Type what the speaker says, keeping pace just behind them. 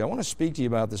I want to speak to you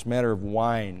about this matter of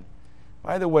wine.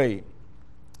 By the way,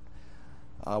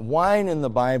 wine in the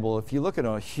Bible, if you look at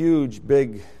a huge,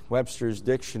 big Webster's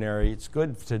dictionary, it's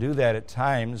good to do that at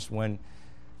times when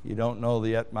you don't know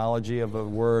the etymology of a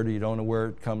word, you don't know where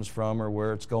it comes from or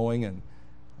where it's going and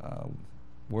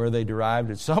where they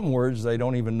derived it. Some words, they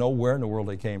don't even know where in the world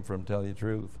they came from, to tell you the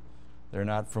truth. They're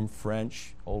not from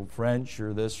French, Old French,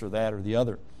 or this or that or the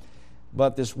other.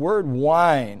 But this word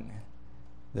wine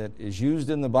that is used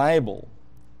in the Bible,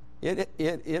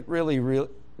 it really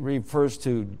refers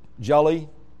to jelly,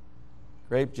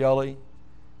 grape jelly,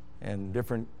 and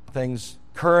different things,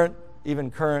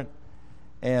 even current.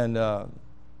 And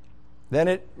then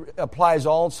it applies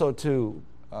also to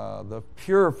the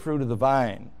pure fruit of the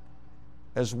vine,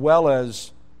 as well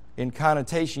as in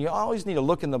connotation. You always need to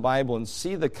look in the Bible and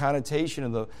see the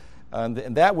connotation of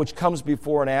and that which comes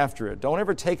before and after it. Don't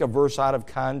ever take a verse out of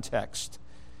context.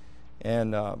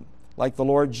 And like the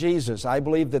Lord Jesus, I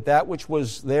believe that which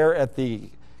was there at the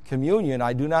communion,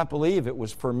 I do not believe it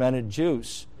was fermented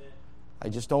juice. I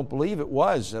just don't believe it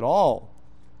was at all.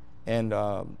 And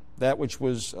that which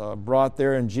was brought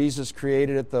there and Jesus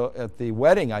created at the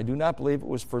wedding, I do not believe it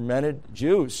was fermented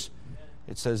juice.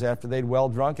 It says after they'd well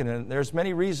drunken, and there's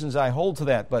many reasons I hold to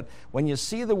that. But when you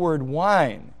see the word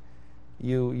wine,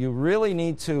 you really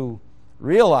need to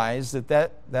realize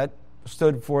that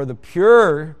stood for the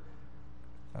pure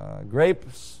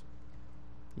grapes.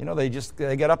 You know, they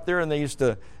get up there and they used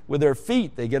to, with their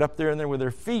feet, they get up there in there with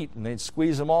their feet and they'd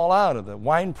squeeze them all out of the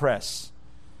wine press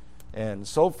and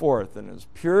so forth. And it's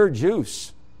pure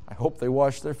juice. I hope they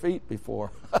washed their feet before.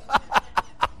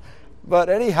 But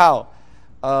anyhow,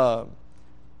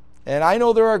 and I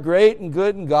know there are great and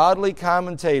good and godly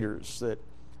commentators that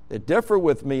differ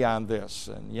with me on this,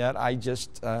 and yet I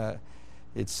just,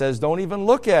 it says don't even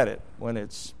look at it when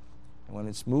it's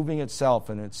moving itself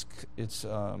and it's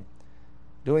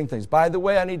doing things. By the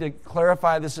way, I need to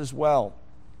clarify this as well.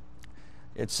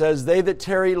 It says they that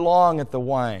tarry long at the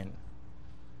wine.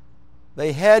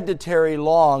 They had to tarry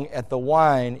long at the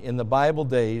wine in the Bible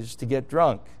days to get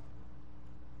drunk.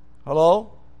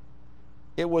 Hello?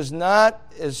 It was not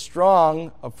as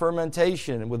strong a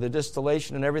fermentation with the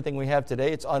distillation and everything we have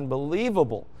today. It's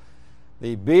unbelievable.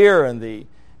 The beer and the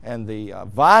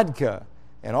vodka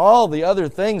and all the other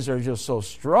things are just so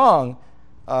strong,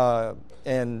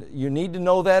 and you need to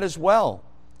know that as well.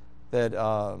 That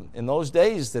in those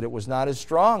days that it was not as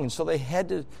strong, and so they had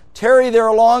to tarry there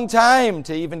a long time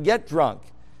to even get drunk.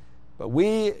 But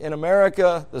we in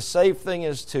America, the safe thing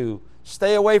is to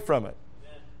stay away from it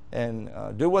and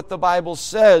do what the Bible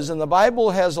says. And the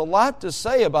Bible has a lot to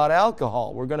say about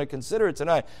alcohol. We're going to consider it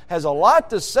tonight. It has a lot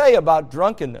to say about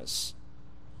drunkenness.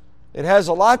 It has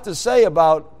a lot to say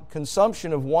about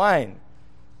consumption of wine.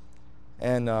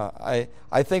 And I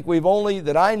think we've only,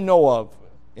 that I know of,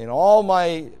 in all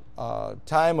my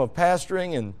time of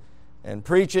pastoring and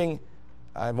preaching,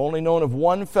 I've only known of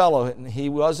one fellow, and he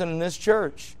wasn't in this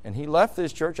church. And he left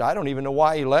this church. I don't even know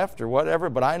why he left or whatever,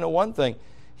 but I know one thing.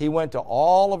 He went to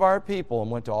all of our people and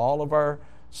went to all of our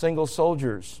single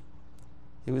soldiers.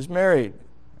 He was married.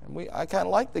 And I kind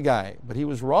of liked the guy, but he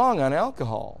was wrong on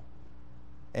alcohol.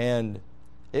 And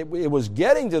it was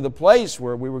getting to the place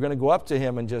where we were going to go up to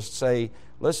him and just say,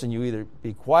 listen, you either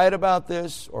be quiet about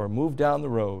this or move down the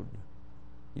road.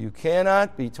 You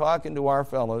cannot be talking to our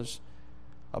fellows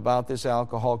about this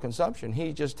alcohol consumption.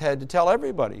 He just had to tell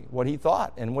everybody what he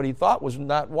thought, and what he thought was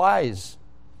not wise.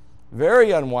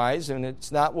 Very unwise, and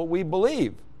it's not what we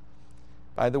believe.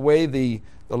 By the way,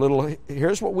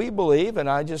 here's what we believe, and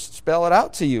I just spell it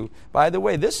out to you. By the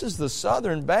way, this is the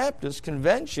Southern Baptist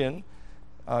Convention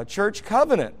Church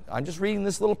Covenant. I'm just reading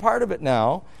this little part of it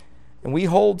now, and we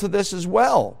hold to this as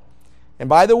well. And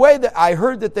by the way,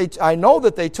 I know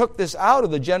that they took this out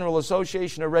of the General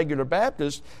Association of Regular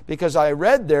Baptists because I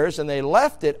read theirs and they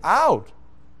left it out.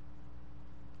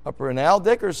 Up in Al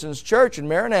Dickerson's church in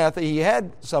Maranatha, he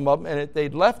had some of them, and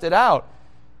they'd left it out.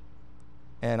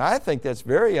 And I think that's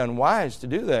very unwise to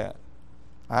do that.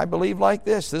 I believe like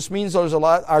this. This means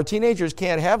our teenagers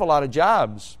can't have a lot of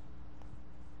jobs.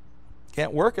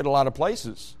 Can't work at a lot of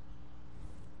places.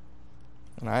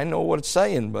 And I know what it's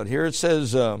saying, but here it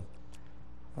says, let's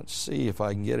see if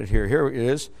I can get it here. Here it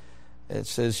is. It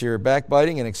says here,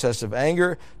 backbiting and excessive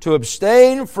anger, to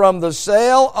abstain from the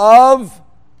sale of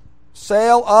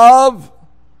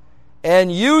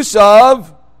and use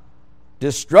of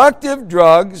destructive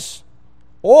drugs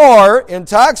or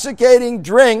intoxicating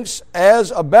drinks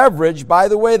as a beverage. By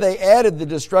the way, they added the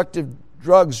destructive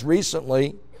drugs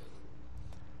recently.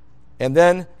 And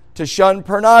then to shun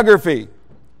pornography,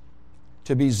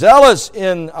 to be zealous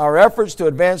in our efforts to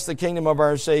advance the kingdom of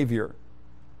our Savior.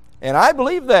 And I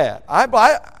believe that.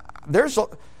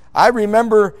 I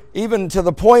remember even to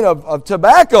the point of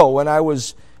tobacco when I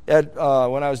was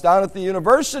down at the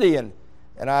university and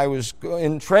I was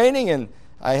in training and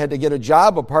I had to get a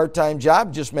job, a part-time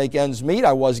job, just make ends meet.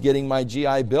 I was getting my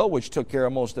GI Bill, which took care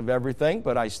of most of everything,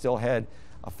 but I still had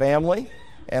a family.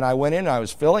 And I went in and I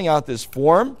was filling out this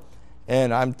form,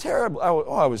 and I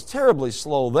was terribly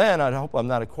slow then. I hope I'm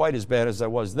not quite as bad as I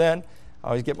was then. I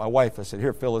always get my wife. I said,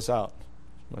 "Here, fill this out."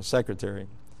 My secretary.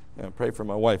 Pray for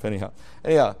my wife anyhow.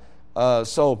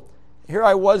 So here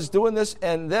I was doing this,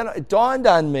 and then it dawned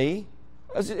on me,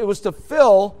 it was to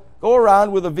go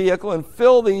around with a vehicle and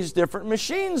fill these different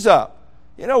machines up,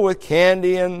 with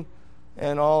candy and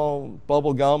all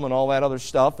bubble gum and all that other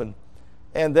stuff. And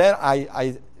then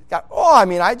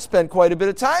I'd spent quite a bit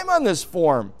of time on this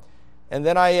form. And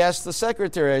then I asked the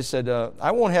secretary, I said,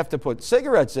 I won't have to put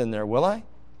cigarettes in there, will I?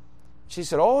 She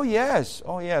said, "Oh, yes.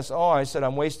 Oh, yes." Oh, I said,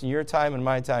 "I'm wasting your time and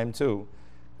my time too.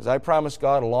 Because I promised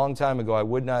God a long time ago I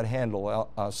would not handle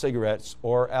cigarettes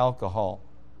or alcohol.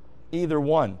 Either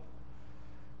one."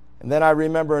 And then I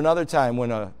remember another time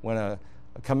when a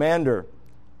commander,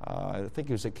 I think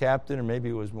he was a captain or maybe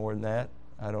it was more than that.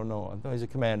 I don't know. I thought he was a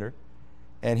commander.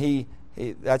 And he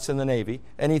that's in the Navy.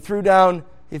 And he threw down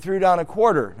a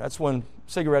quarter. That's when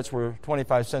cigarettes were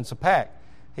 25 cents a pack.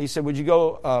 He said, "Would you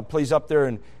go please up there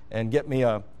and get me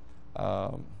a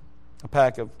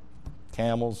pack of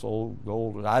Camels, Old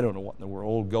Gold," I don't know what in the world,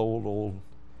 Old Gold,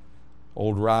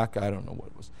 Old Rock, I don't know what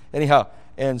it was. Anyhow,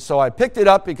 and so I picked it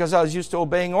up because I was used to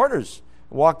obeying orders.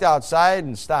 Walked outside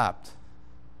and stopped.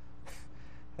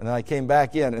 And then I came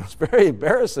back in. It was very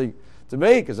embarrassing to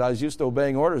me because I was used to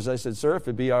obeying orders. I said, "Sir, if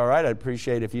it'd be all right, I'd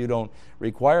appreciate if you don't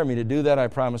require me to do that. I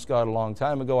promised God a long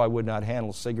time ago I would not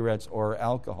handle cigarettes or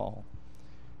alcohol."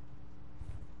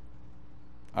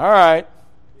 "All right.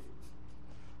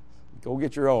 Go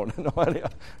get your own."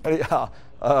 Anyhow,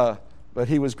 but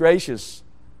he was gracious.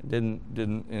 Didn't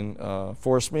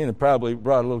force me, and it probably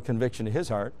brought a little conviction to his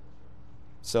heart.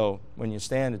 So when you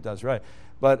stand, it does right.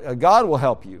 But God will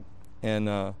help you.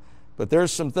 And but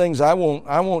there's some things I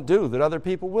won't do that other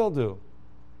people will do.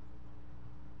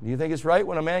 Do you think it's right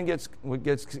when a man gets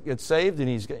saved and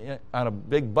he's on a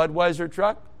big Budweiser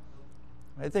truck?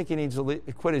 I think he needs to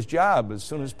quit his job as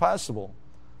soon as possible.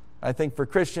 I think for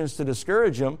Christians to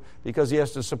discourage him because he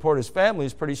has to support his family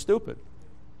is pretty stupid.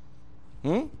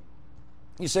 You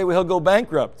say, well, he'll go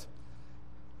bankrupt.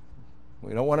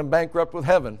 We don't want him bankrupt with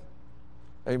heaven.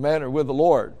 Amen, or with the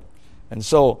Lord. And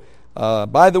so,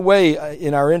 by the way,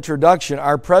 in our introduction,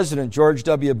 our president, George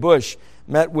W. Bush,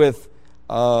 met with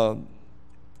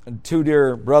two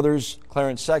dear brothers,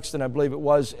 Clarence Sexton, I believe it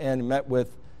was, and met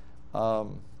with the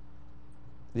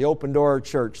Open Door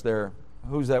Church there.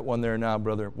 Who's that one there now,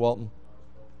 Brother Walton?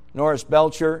 Norris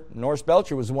Belcher. Norris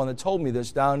Belcher was the one that told me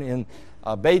this down in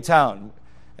Baytown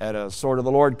at a Sword of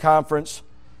the Lord conference.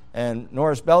 And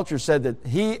Norris Belcher said that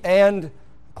he and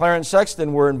Clarence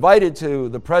Sexton were invited to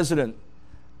the president,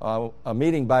 a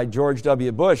meeting by George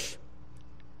W. Bush.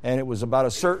 And it was about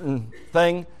a certain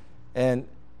thing. And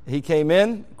he came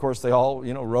in. Of course, they all,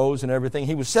 rose and everything.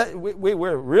 He was we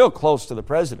were real close to the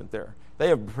president there. They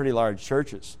have pretty large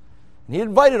churches. And he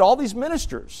invited all these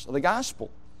ministers of the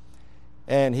gospel.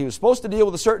 And he was supposed to deal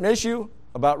with a certain issue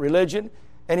about religion,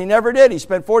 and he never did. He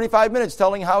spent 45 minutes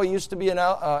telling how he used to be an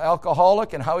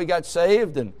alcoholic and how he got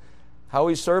saved and how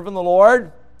he's serving the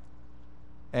Lord.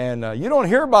 And you don't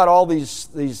hear about all these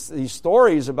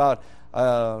stories about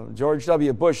George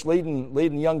W. Bush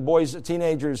leading young boys,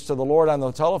 teenagers to the Lord on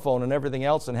the telephone and everything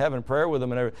else and having prayer with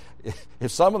them. And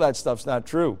if some of that stuff's not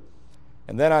true.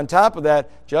 And then on top of that,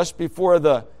 just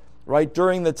before right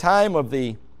during the time of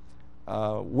the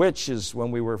witches,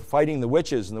 when we were fighting the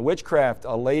witches and the witchcraft,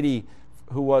 a lady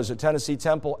who was at Tennessee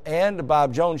Temple and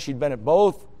Bob Jones, she'd been at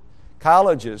both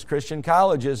colleges, Christian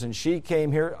colleges, and she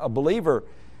came here a believer,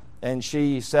 and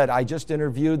she said, I just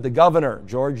interviewed the governor,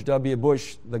 George W.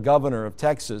 Bush, the governor of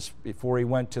Texas, before he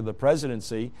went to the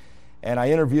presidency, and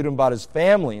I interviewed him about his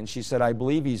family, and she said, I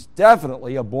believe he's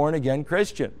definitely a born-again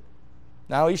Christian.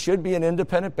 Now, he should be an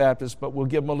independent Baptist, but we'll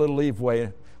give him a little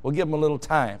leeway. We'll give him a little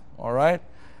time, all right?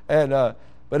 And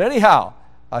but anyhow,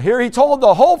 here he told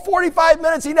the whole 45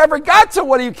 minutes he never got to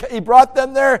what he brought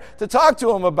them there to talk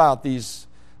to him about. These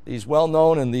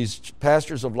well-known and these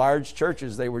pastors of large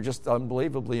churches, they were just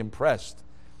unbelievably impressed.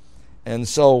 And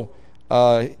so,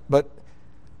 but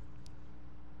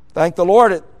thank the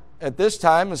Lord at this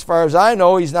time, as far as I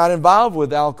know, he's not involved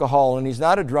with alcohol and he's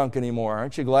not a drunk anymore.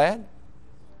 Aren't you glad?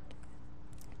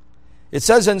 It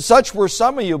says, and such were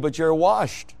some of you, but you're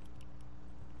washed.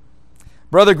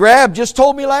 Brother Grab just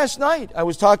told me last night. I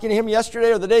was talking to him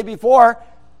yesterday or the day before,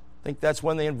 I think that's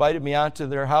when they invited me out to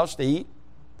their house to eat.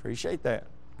 Appreciate that.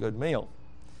 Good meal.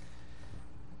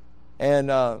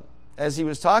 And as he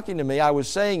was talking to me, I was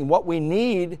saying what we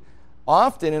need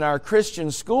often in our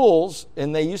Christian schools,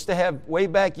 and they used to have way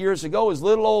back years ago, is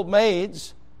little old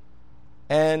maids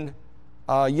and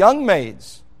young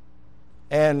maids.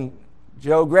 And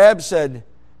Joe Grab said,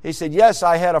 yes,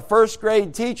 I had a first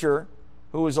grade teacher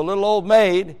who was a little old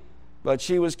maid, but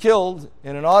she was killed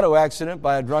in an auto accident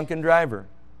by a drunken driver.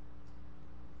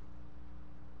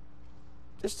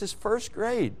 Just his first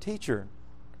grade teacher.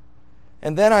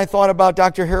 And then I thought about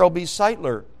Dr. Harold B.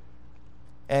 Seitler.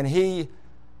 And he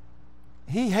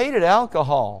hated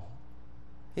alcohol.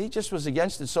 He just was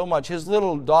against it so much. His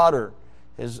little daughter,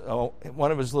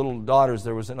 one of his little daughters,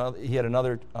 he had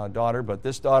another daughter, but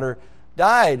this daughter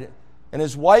died, and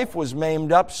his wife was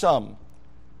maimed up some.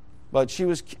 But she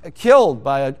was killed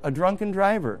by a drunken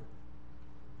driver.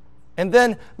 And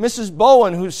then Mrs.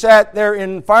 Bowen, who sat there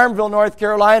in Farmville, North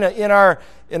Carolina, in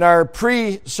our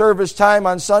pre-service time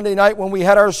on Sunday night when we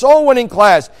had our soul-winning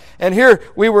class. And here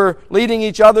we were leading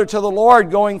each other to the Lord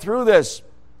going through this,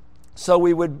 so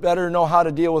we would better know how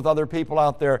to deal with other people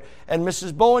out there. And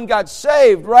Mrs. Bowen got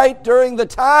saved right during the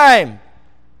time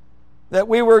that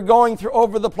we were going through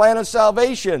over the plan of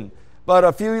salvation. But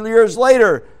a few years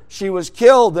later, she was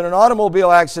killed in an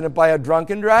automobile accident by a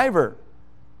drunken driver.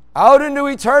 Out into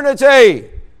eternity.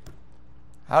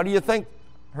 How do you think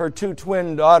her two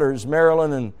twin daughters,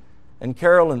 Marilyn and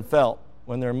Carolyn, felt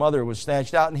when their mother was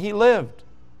snatched out? And he lived.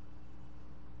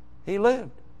 He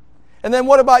lived. And then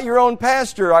what about your own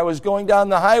pastor? I was going down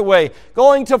the highway,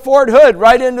 going to Fort Hood,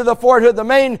 right into the Fort Hood, the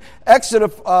main exit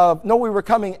we were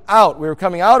coming out. We were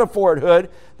coming out of Fort Hood,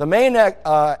 the main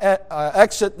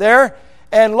exit there.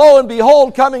 And lo and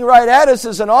behold, coming right at us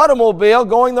is an automobile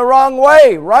going the wrong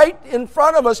way, right in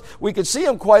front of us. We could see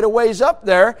him quite a ways up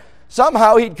there.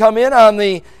 Somehow he'd come in on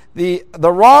the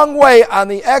wrong way on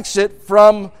the exit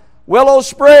from Willow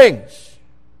Springs.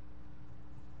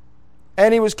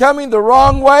 And he was coming the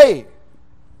wrong way.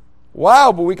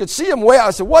 Wow, but we could see him way out.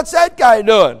 I said, what's that guy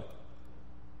doing?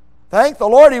 Thank the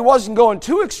Lord he wasn't going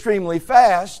too extremely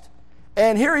fast.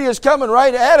 And here he is coming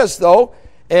right at us, though.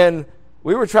 And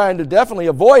we were trying to definitely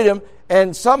avoid him,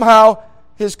 and somehow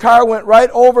his car went right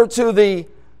over to the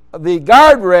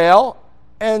guardrail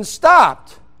and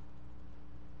stopped.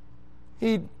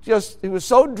 He was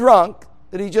so drunk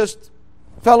that he just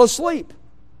fell asleep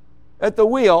at the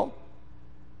wheel.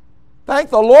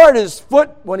 Thank the Lord his foot,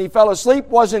 when he fell asleep,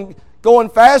 wasn't going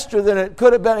faster than it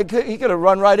could have been. He could have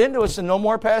run right into us, and no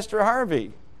more Pastor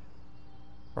Harvey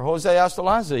or Jose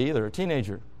Astolaza either, a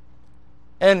teenager.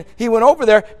 And he went over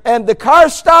there, and the car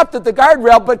stopped at the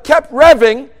guardrail, but kept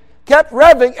revving,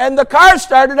 and the car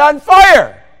started on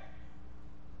fire.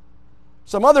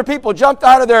 Some other people jumped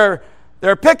out of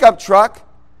their pickup truck.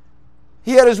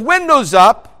 He had his windows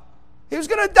up. He was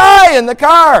going to die in the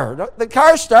car. The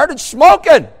car started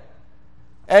smoking.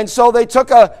 And so they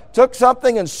took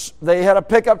something, and they had a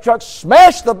pickup truck,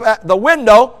 smashed the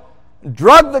window,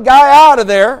 drug the guy out of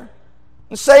there,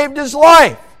 and saved his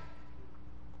life.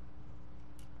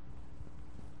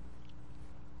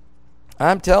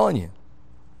 I'm telling you.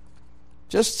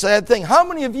 Just a sad thing. How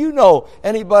many of you know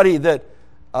anybody that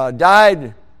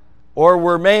died or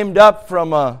were maimed up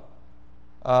from a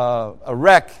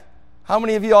wreck? How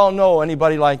many of you all know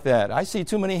anybody like that? I see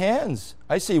too many hands.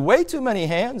 I see way too many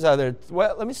hands out there.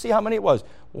 Well, let me see how many it was.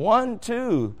 1,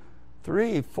 2,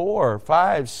 3, 4,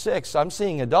 5, 6. I'm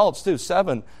seeing adults too.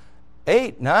 7,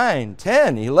 8, 9,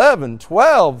 10, 11,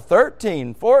 12,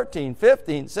 13, 14,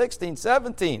 15, 16,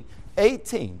 17,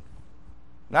 18.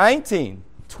 19,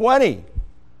 20.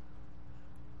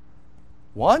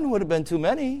 One would have been too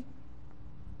many.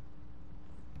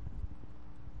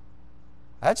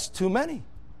 That's too many.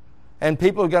 And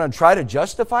people are going to try to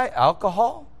justify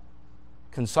alcohol,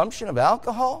 consumption of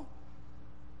alcohol.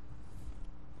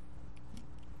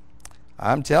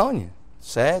 I'm telling you,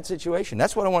 sad situation.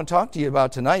 That's what I want to talk to you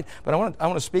about tonight. But I want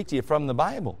to speak to you from the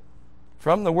Bible,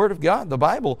 from the Word of God. The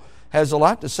Bible has a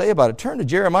lot to say about it. Turn to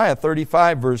Jeremiah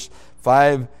 35, verse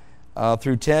 5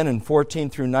 through 10 and 14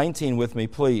 through 19 with me,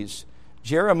 please.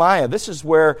 Jeremiah, this is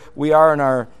where we are in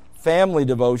our family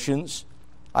devotions.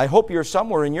 I hope you're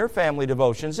somewhere in your family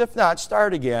devotions. If not,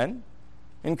 start again.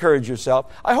 Encourage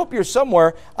yourself. I hope you're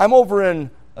somewhere. I'm over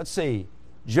in,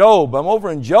 Job. I'm over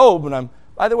in Job, and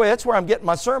by the way, that's where I'm getting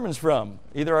my sermons from.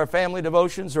 Either our family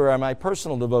devotions or my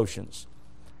personal devotions.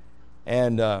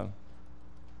 And,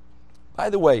 by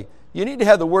the way, you need to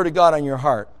have the Word of God on your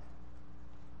heart.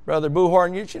 Brother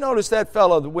Buhorn, you notice that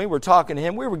fellow, that we were talking to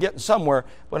him, we were getting somewhere.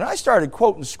 When I started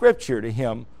quoting Scripture to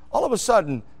him, all of a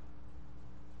sudden,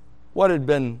 what had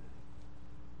been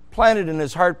planted in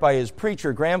his heart by his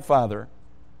preacher grandfather.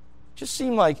 Just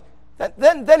seemed like,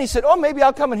 then he said, oh, maybe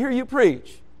I'll come and hear you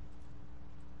preach.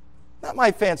 Not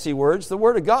my fancy words. The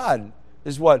Word of God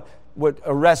is what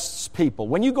arrests people.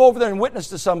 When you go over there and witness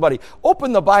to somebody,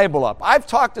 open the Bible up. I've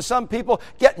talked to some people,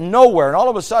 get nowhere, and all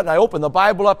of a sudden I open the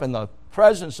Bible up and the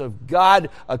presence of God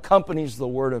accompanies the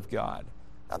Word of God.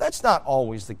 Now that's not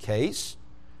always the case,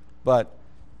 but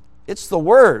it's the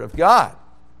Word of God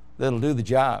that'll do the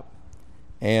job.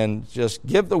 And just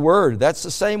give the Word. That's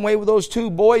the same way with those two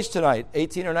boys tonight,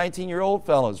 18 or 19-year-old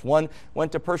fellows. One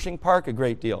went to Pershing Park a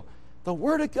great deal. The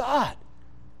Word of God.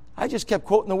 I just kept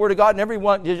quoting the Word of God, and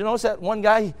everyone, did you notice that one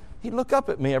guy, he'd look up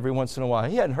at me every once in a while.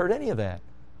 He hadn't heard any of that.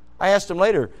 I asked him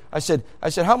later, I said,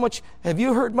 how much, have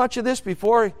you heard much of this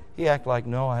before? He acted like,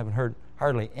 no, I haven't heard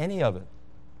hardly any of it.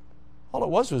 All it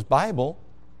was Bible.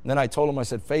 And then I told him, I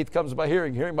said, faith comes by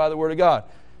hearing, hearing by the Word of God.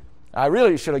 I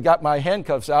really should have got my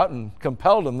handcuffs out and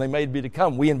compelled them. They made me to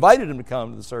come. We invited him to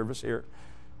come to the service here.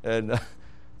 And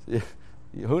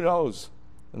who knows?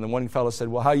 And the one fellow said,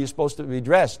 well, how are you supposed to be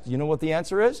dressed? You know what the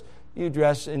answer is? You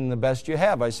dress in the best you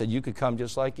have. I said, you could come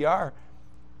just like you are.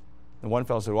 The one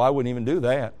fellow said, well, I wouldn't even do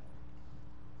that.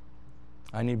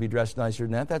 I need to be dressed nicer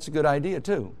than that. That's a good idea,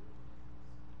 too.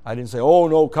 I didn't say, oh,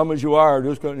 no, come as you are,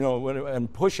 just go,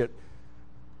 and push it.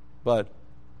 But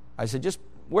I said, just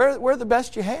wear the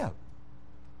best you have.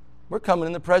 We're coming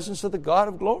in the presence of the God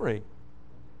of glory.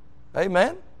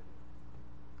 Amen?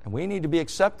 And we need to be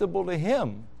acceptable to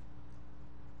Him.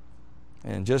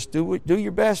 And just do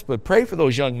your best, but pray for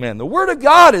those young men. The Word of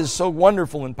God is so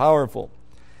wonderful and powerful.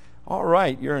 All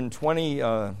right, you're in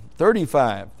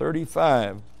 35.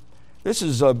 This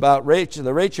is about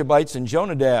the Rechabites and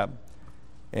Jonadab.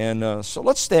 And so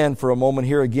let's stand for a moment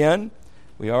here again.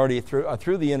 We already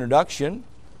through the introduction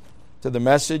to the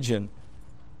message. And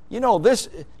this,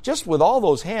 just with all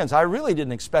those hands, I really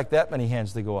didn't expect that many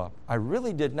hands to go up. I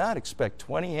really did not expect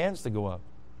 20 hands to go up.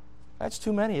 That's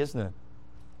too many, isn't it?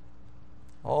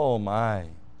 Oh, my.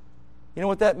 You know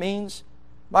what that means?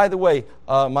 By the way,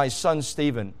 my son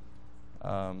Stephen,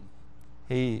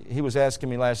 he was asking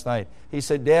me last night. He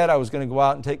said, Dad, I was going to go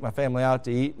out and take my family out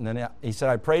to eat. And then he said,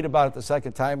 I prayed about it the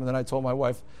second time, and then I told my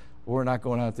wife, we're not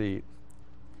going out to eat.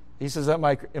 He says, am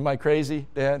I crazy,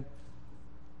 Dad?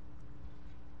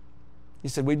 He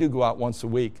said, we do go out once a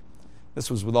week. This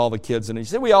was with all the kids. And he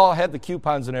said, we all had the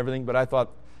coupons and everything, but I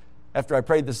thought, after I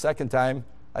prayed the second time,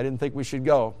 I didn't think we should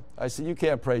go. I said, you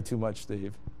can't pray too much,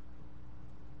 Steve.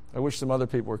 I wish some other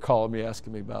people were calling me,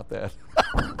 asking me about that.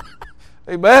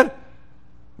 Amen?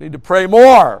 Need to pray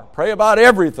more. Pray about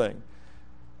everything.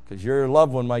 Because your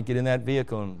loved one might get in that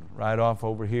vehicle and ride off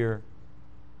over here.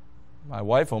 My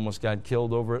wife almost got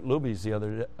killed over at Luby's the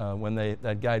other day when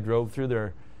that guy drove through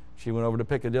there. She went over to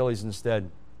Piccadilly's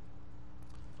instead.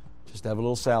 Just to have a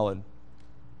little salad.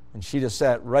 And she just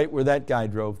sat right where that guy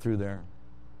drove through there.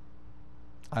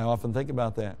 I often think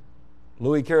about that.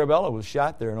 Louis Carabella was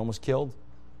shot there and almost killed.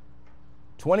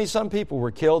 20-some people were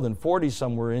killed and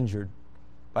 40-some were injured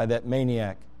by that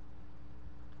maniac.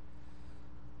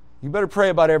 You better pray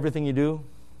about everything you do.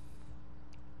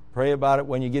 Pray about it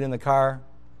when you get in the car.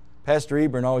 Pastor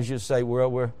Ebron always used to say,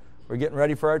 we're getting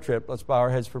ready for our trip. Let's bow our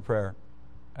heads for prayer.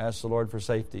 Ask the Lord for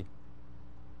safety.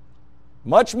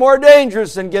 Much more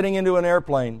dangerous than getting into an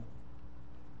airplane.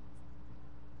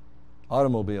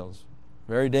 Automobiles.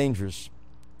 Very dangerous.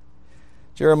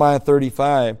 Jeremiah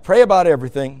 35. Pray about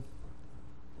everything.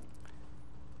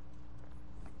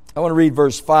 I want to read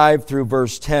verse 5 through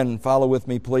verse 10. Follow with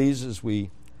me, please, as we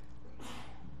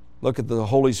look at the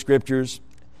Holy Scriptures.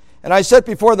 And I set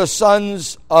before the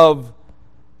sons of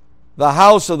the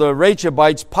house of the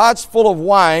Rechabites pots full of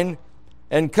wine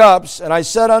and cups, and I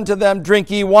said unto them,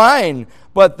 drink ye wine.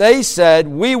 But they said,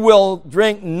 we will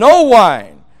drink no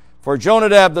wine. For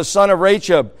Jonadab the son of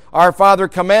Rechab, our father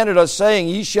commanded us, saying,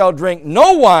 ye shall drink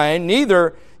no wine,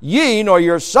 neither ye nor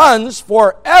your sons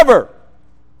forever.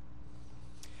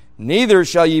 Neither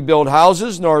shall ye build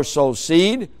houses, nor sow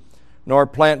seed, nor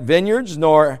plant vineyards,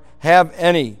 nor have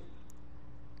any.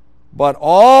 But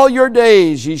all your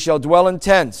days ye shall dwell in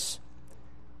tents,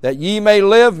 that ye may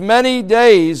live many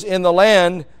days in the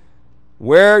land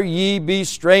where ye be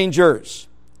strangers.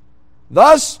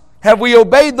 Thus have we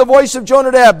obeyed the voice of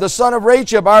Jonadab, the son of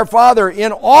Rechab, our father,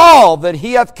 in all that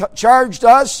he hath charged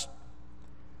us,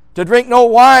 to drink no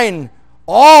wine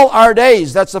all our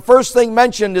days. That's the first thing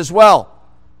mentioned as well.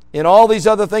 In all these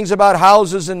other things about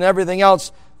houses and everything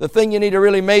else, the thing you need to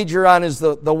really major on is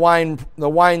the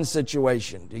wine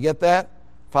situation. Do you get that?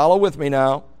 Follow with me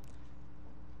now.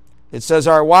 It says,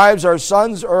 our wives, our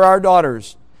sons, or our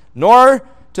daughters, nor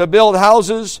to build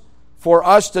houses for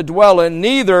us to dwell in,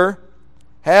 neither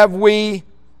have we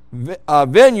a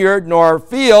vineyard, nor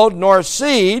field, nor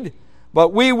seed,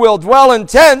 but we will dwell in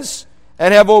tents,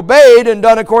 and have obeyed and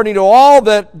done according to all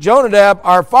that Jonadab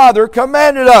our father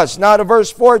commanded us. Now to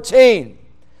verse 14.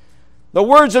 The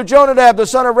words of Jonadab the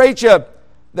son of Rechab,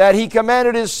 that he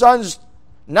commanded his sons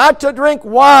not to drink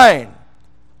wine,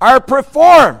 are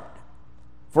performed.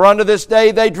 For unto this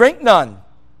day they drink none,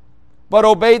 but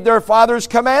obeyed their father's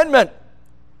commandment.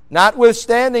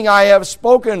 Notwithstanding, I have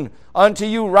spoken unto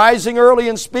you, rising early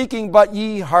and speaking, but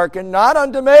ye hearken not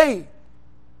unto me.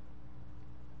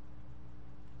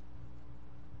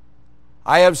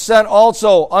 I have sent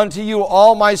also unto you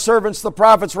all my servants the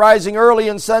prophets, rising early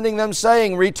and sending them,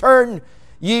 saying, Return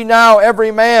ye now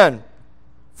every man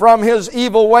from his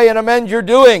evil way, and amend your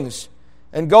doings,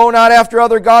 and go not after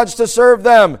other gods to serve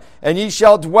them, and ye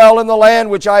shall dwell in the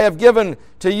land which I have given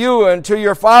to you and to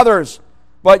your fathers.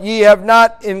 But ye have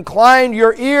not inclined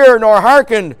your ear, nor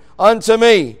hearkened unto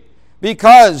me,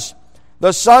 because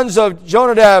the sons of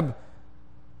Jonadab,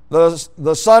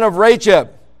 the son of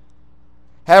Rechab,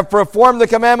 have performed the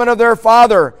commandment of their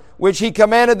father, which he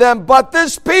commanded them. But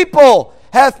this people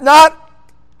hath not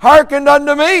hearkened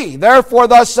unto me. Therefore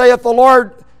thus saith the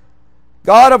Lord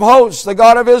God of hosts, the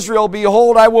God of Israel,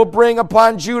 Behold, I will bring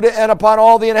upon Judah and upon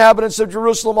all the inhabitants of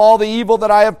Jerusalem all the evil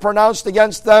that I have pronounced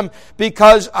against them,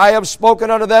 because I have spoken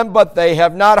unto them, but they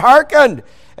have not hearkened.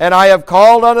 And I have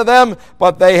called unto them,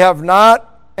 but they have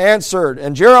not answered.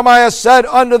 And Jeremiah said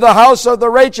unto the house of the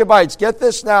Rechabites, get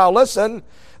this now, listen,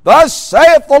 Thus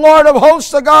saith the Lord of hosts,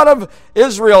 the God of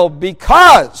Israel,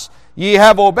 because ye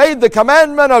have obeyed the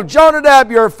commandment of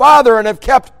Jonadab your father, and have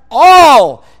kept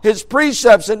all his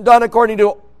precepts, and done according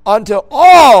to unto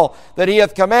all that he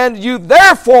hath commanded you.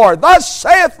 Therefore, thus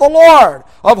saith the Lord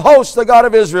of hosts, the God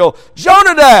of Israel,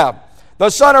 Jonadab,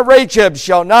 the son of Rechab,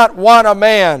 shall not want a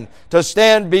man to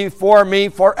stand before me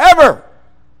forever.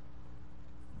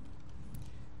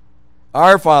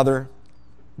 Our Father,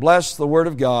 bless the word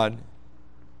of God.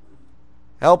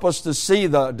 Help us to see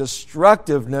the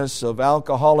destructiveness of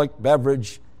alcoholic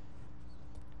beverage,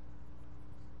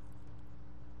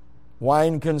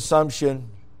 wine consumption.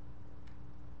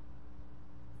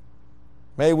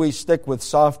 May we stick with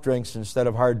soft drinks instead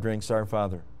of hard drinks, our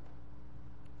Father,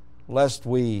 lest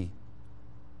we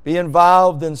be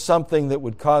involved in something that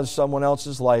would cause someone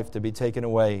else's life to be taken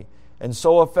away, and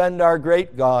so offend our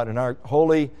great God and our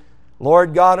holy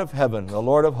Lord God of heaven, the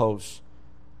Lord of hosts.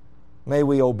 May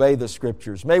we obey the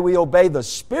Scriptures. May we obey the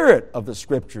spirit of the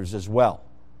Scriptures as well.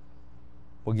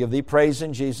 We'll give thee praise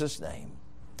in Jesus' name.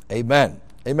 Amen.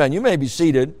 Amen. You may be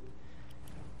seated.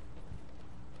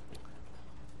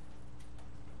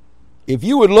 If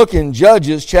you would look in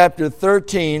Judges chapter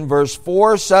 13, verse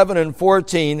 4, 7, and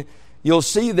 14, you'll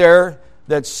see there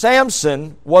that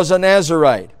Samson was a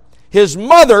Nazirite. His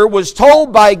mother was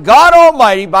told by God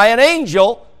Almighty, by an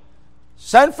angel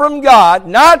sent from God,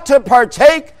 not to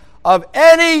partake of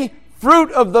any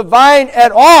fruit of the vine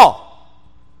at all,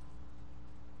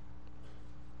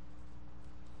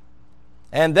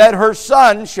 and that her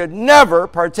son should never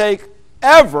partake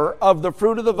ever of the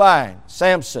fruit of the vine,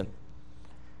 Samson.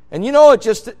 And you know,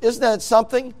 isn't that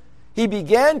something? He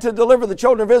began to deliver the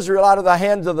children of Israel out of the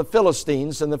hands of the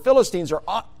Philistines, and the Philistines are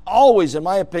always, in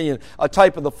my opinion, a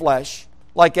type of the flesh,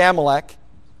 like Amalek.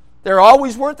 They're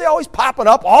always, weren't they always popping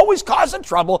up, always causing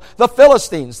trouble? The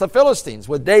Philistines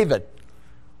with David.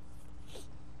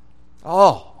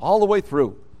 Oh, all the way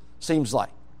through, seems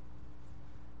like.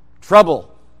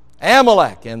 Trouble,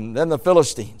 Amalek, and then the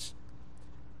Philistines.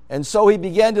 And so he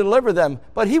began to deliver them,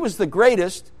 but he was the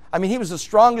greatest. He was the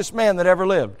strongest man that ever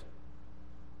lived.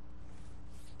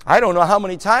 I don't know how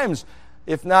many times,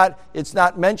 if not, it's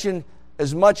not mentioned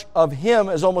as much of him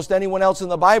as almost anyone else in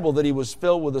the Bible that he was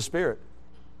filled with the Spirit.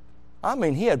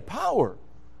 He had power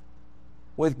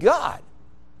with God.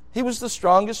 He was the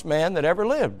strongest man that ever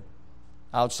lived,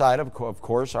 outside of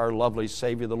course, our lovely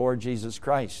Savior, the Lord Jesus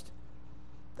Christ.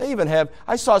 They even have,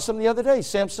 I saw some the other day,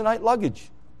 Samsonite luggage.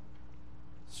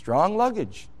 Strong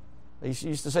luggage. They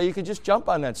used to say you could just jump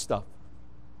on that stuff.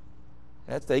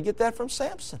 They get that from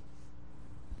Samson.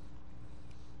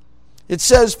 It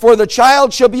says, For the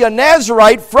child shall be a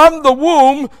Nazirite from the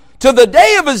womb to the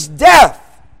day of his death.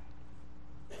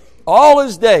 All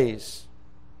his days.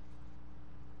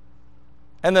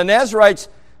 And the Nazirites,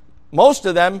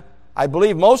 I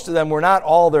believe most of them were not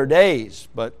all their days,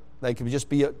 but they could just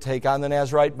take on the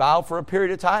Nazirite vow for a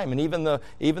period of time. And even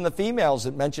the females,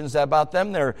 it mentions that about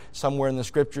them there somewhere in the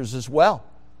Scriptures as well.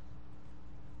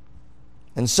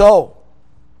 And so,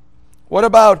 what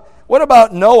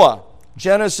about Noah?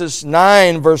 Genesis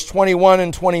 9, verse 21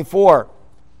 and 24.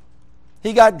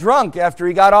 He got drunk after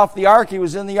he got off the ark. He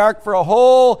was in the ark for a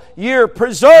whole year,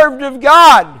 preserved of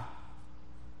God,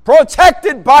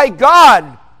 protected by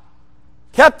God,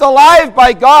 kept alive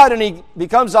by God, and he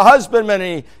becomes a husbandman,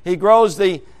 and he grows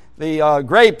the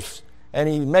grapes, and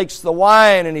he makes the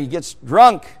wine, and he gets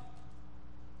drunk.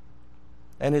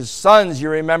 And his sons, you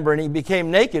remember, and he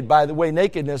became naked. By the way,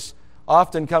 nakedness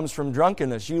often comes from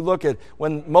drunkenness. You look at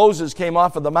when Moses came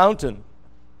off of the mountain,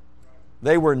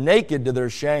 they were naked to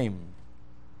their shame.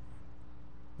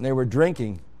 And they were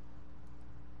drinking.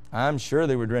 I'm sure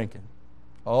they were drinking.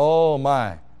 Oh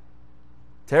my.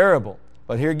 Terrible.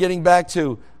 But here, getting back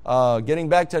to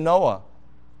Noah.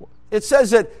 It says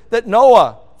that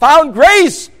Noah found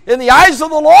grace in the eyes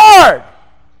of the Lord.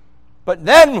 But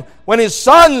then when his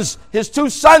two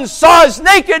sons saw his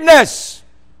nakedness,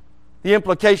 the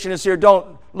implication is here,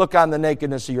 don't look on the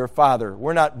nakedness of your father.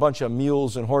 We're not a bunch of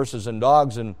mules and horses and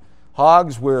dogs and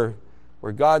hogs. We're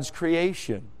God's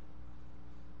creation.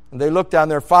 And they looked on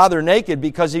their father naked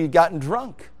because he had gotten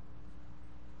drunk.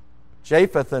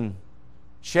 Japheth and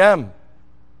Shem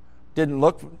didn't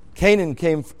look. Canaan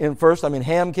came in first.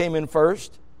 Ham came in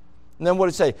first. And then what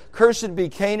did it say? Cursed be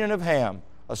Canaan of Ham.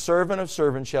 A servant of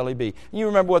servants shall he be. And you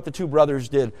remember what the two brothers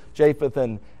did, Japheth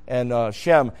and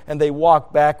Shem, and they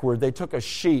walked backward. They took a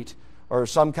sheet or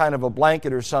some kind of a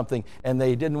blanket or something, and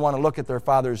they didn't want to look at their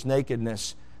father's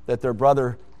nakedness that their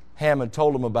brother Ham had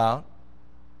told them about.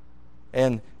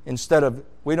 And instead of,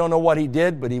 we don't know what he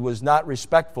did, but he was not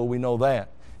respectful, we know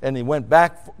that. And he went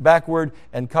backward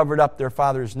and covered up their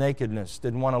father's nakedness.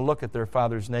 Didn't want to look at their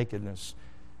father's nakedness.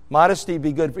 Modesty would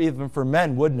be good even for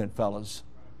men, wouldn't it, fellas?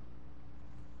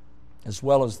 As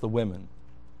well as the women.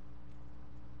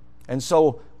 And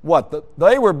so, what?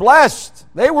 They were blessed.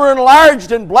 They were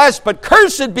enlarged and blessed, but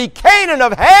cursed be Canaan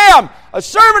of Ham. A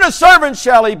servant of servants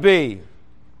shall he be.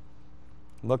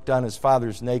 Looked on his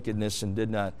father's nakedness and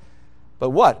did not. But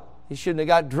what? He shouldn't have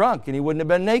got drunk and he wouldn't have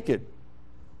been naked.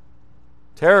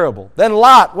 Terrible. Then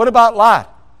Lot. What about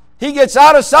Lot? He gets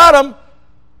out of Sodom.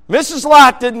 Mrs.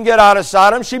 Lot didn't get out of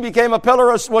Sodom. She became a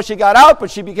pillar of, she got out,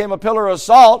 but she became a pillar of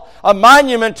salt, a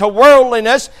monument to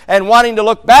worldliness and wanting to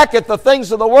look back at the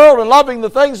things of the world and loving the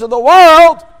things of the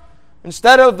world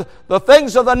instead of the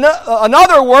things of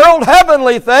another world,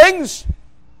 heavenly things.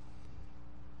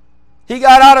 He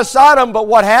got out of Sodom, but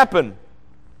what happened?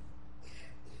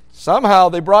 Somehow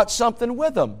they brought something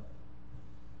with them.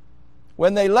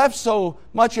 When they left so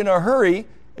much in a hurry,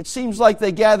 it seems like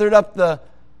they gathered up the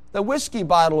whiskey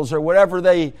bottles or whatever,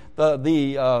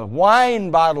 the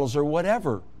wine bottles or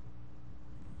whatever.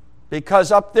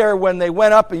 Because up there when they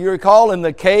went up, you recall, in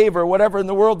the cave or whatever in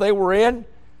the world they were in,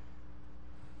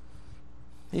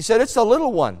 he said, it's a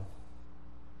little one.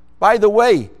 By the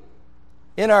way,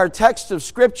 in our text of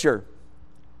Scripture,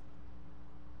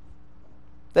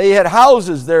 they had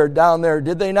houses there down there,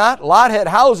 did they not? Lot had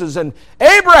houses, and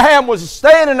Abraham was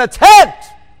staying in a tent.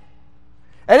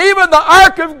 And even the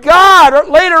ark of God,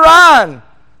 later on,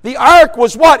 the ark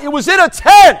was what? It was in a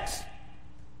tent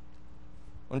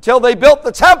until they built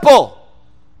the temple.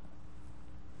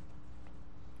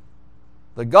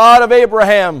 The God of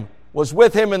Abraham was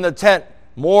with him in the tent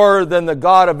more than the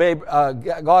God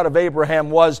of Abraham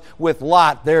was with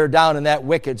Lot there down in that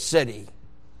wicked city,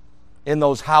 in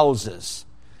those houses.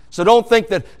 So don't think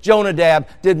that Jonadab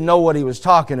didn't know what he was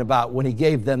talking about when he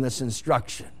gave them this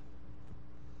instruction.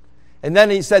 And then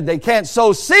he said they can't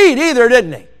sow seed either,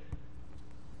 didn't he?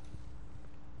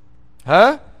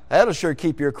 Huh? That'll sure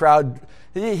keep your crowd.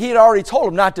 He had already told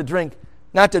them not to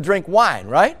drink wine,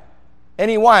 right?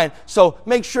 Any wine. So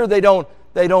make sure they don't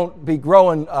be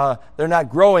growing. They're not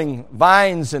growing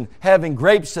vines and having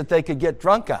grapes that they could get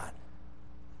drunk on.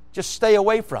 Just stay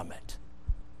away from it.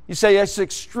 You say it's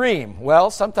extreme.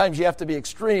 Well, sometimes you have to be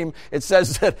extreme. It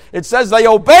says they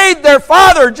obeyed their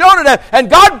father, Jonadab, and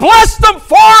God blessed them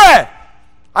for it.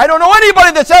 I don't know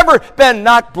anybody that's ever been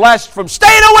not blessed from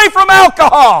staying away from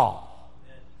alcohol.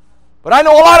 But I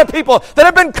know a lot of people that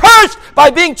have been cursed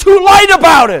by being too light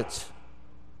about it.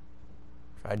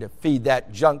 Tried to feed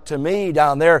that junk to me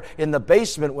down there in the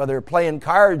basement where they're playing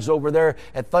cards over there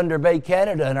at Thunder Bay,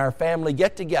 Canada, in our family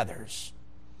get-togethers.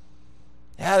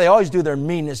 Yeah, they always do their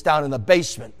meanness down in the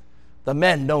basement. The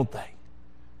men, don't they?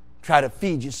 Try to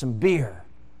feed you some beer,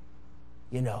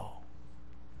 you know.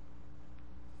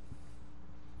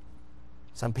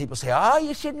 Some people say,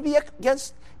 you shouldn't be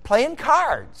against playing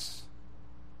cards.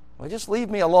 Well, just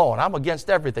leave me alone. I'm against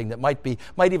everything that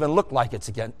might even look like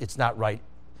it's not right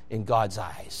in God's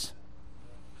eyes.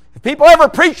 If people ever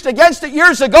preached against it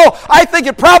years ago, I think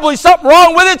it probably something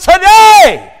wrong with it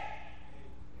today.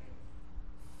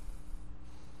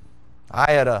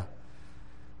 I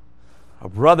a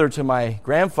brother to my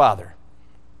grandfather,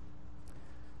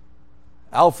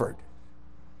 Alfred.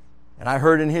 And I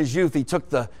heard in his youth he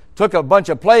took a bunch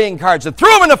of playing cards and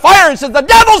threw them in the fire and said, "The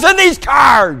devil's in these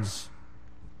cards."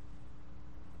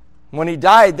 When he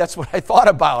died, that's what I thought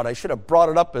about. I should have brought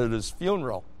it up at his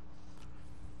funeral.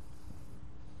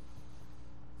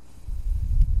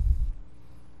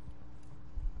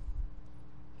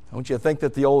 Don't you think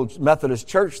that the old Methodist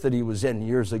church that he was in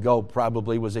years ago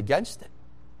probably was against it?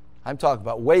 I'm talking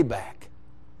about way back.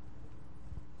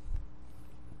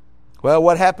 Well,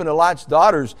 what happened to Lot's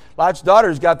daughters? Lot's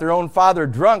daughters got their own father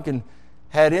drunk and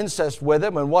had incest with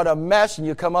him, and what a mess. And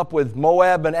you come up with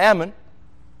Moab and Ammon,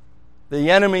 the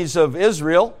enemies of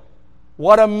Israel.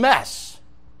 What a mess.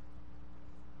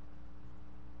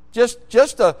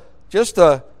 Just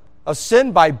a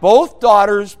sin by both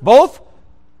daughters, both.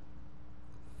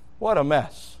 What a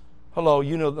mess. Hello,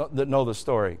 you know the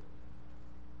story.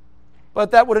 But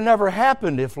that would have never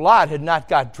happened if Lot had not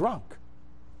got drunk.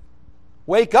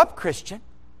 Wake up, Christian.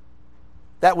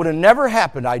 That would have never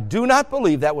happened. I do not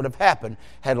believe that would have happened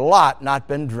had Lot not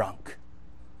been drunk.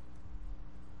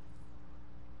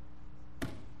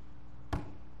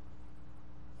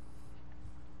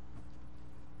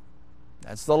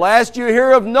 That's the last you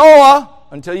hear of Noah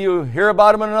until you hear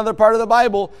about him in another part of the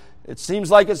Bible. It seems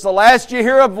like it's the last you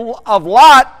hear of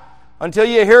Lot until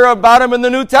you hear about him in the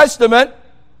New Testament.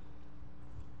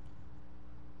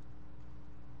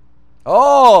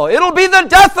 Oh, it'll be the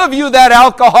death of you, that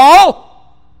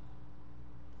alcohol.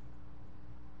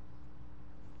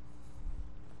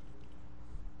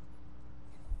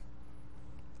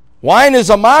 Wine is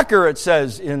a mocker, it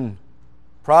says in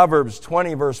Proverbs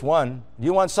 20, verse 1. Do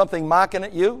you want something mocking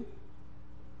at you?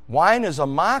 Wine is a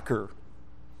mocker.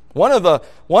 One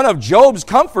of Job's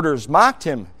comforters mocked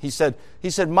him. He said,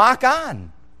 "Mock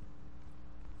on."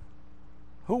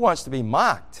 Who wants to be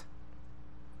mocked?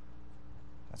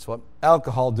 That's what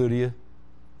alcohol do to you.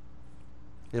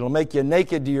 It'll make you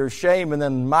naked to your shame and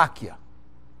then mock you.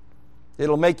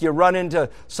 It'll make you run into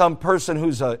some person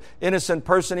who's an innocent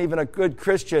person, even a good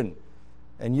Christian,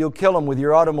 and you'll kill him with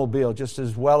your automobile just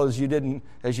as well as you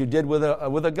did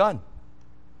with a gun.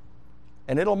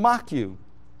 And it'll mock you.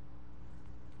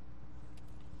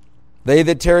 They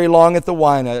that tarry long at the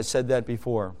wine, I said that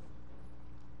before.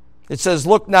 It says,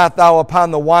 "Look not thou upon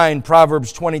the wine,"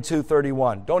 Proverbs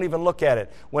 22:31. Don't even look at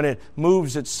it when it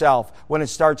moves itself, when it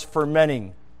starts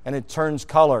fermenting and it turns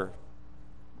color.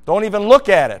 Don't even look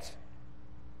at it.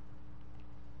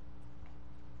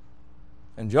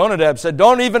 And Jonadab said,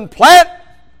 "Don't even plant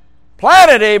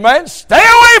it, amen. Stay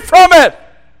away from it.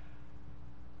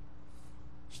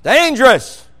 It's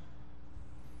dangerous."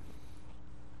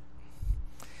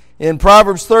 In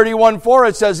Proverbs 31:4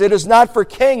 it says, "It is not for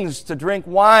kings to drink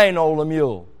wine, O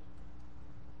Lemuel."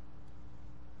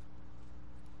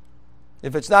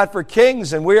 If it's not for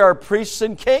kings, and we are priests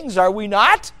and kings, are we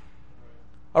not?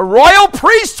 A royal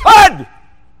priesthood!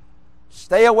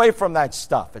 Stay away from that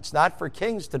stuff. It's not for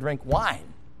kings to drink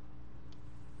wine,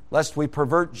 lest we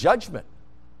pervert judgment.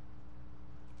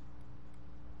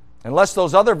 Unless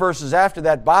those other verses after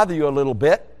that bother you a little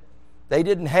bit, they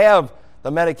didn't have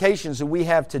the medications that we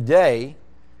have today.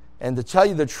 And to tell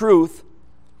you the truth,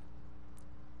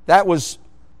 that was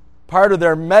part of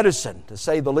their medicine, to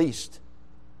say the least.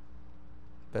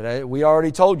 But we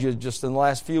already told you just in the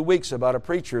last few weeks about a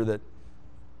preacher that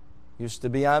used to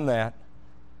be on that.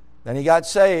 Then he got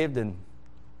saved, and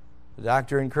the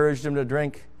doctor encouraged him to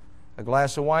drink a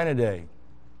glass of wine a day.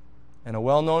 And a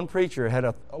well-known preacher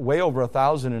had way over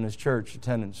 1,000 in his church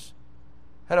attendance.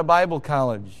 Had a Bible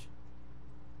college.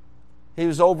 He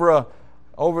was over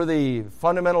the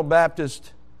Fundamental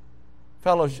Baptist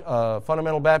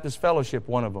Fellowship,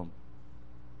 one of them.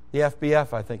 The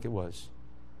FBF, I think it was.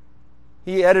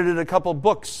 He edited a couple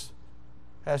books.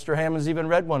 Pastor Hammond's even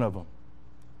read one of them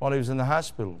while he was in the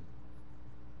hospital.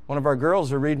 One of our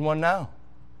girls are reading one now.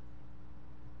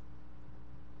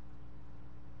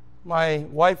 My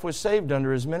wife was saved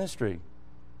under his ministry.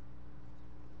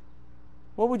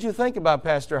 What would you think about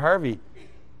Pastor Harvey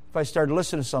if I started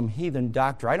listening to some heathen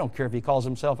doctor? I don't care if he calls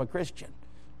himself a Christian.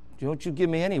 Don't you give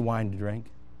me any wine to drink.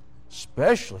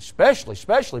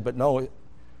 Especially, but no,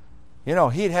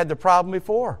 he'd had the problem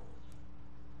before.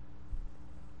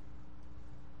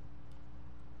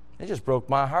 It just broke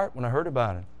my heart when I heard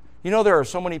about it. There are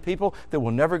so many people that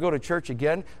will never go to church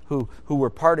again who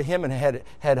were part of him and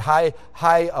had high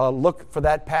look for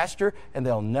that pastor, and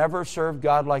they'll never serve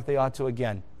God like they ought to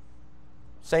again.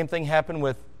 Same thing happened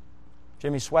with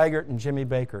Jimmy Swaggart and Jimmy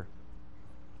Baker.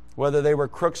 Whether they were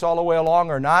crooks all the way along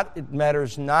or not, it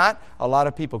matters not. A lot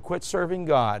of people quit serving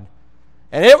God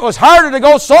And it was harder to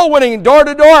go soul winning door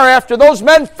to door after those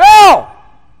men fell.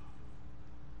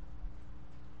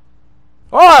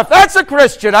 Oh, if that's a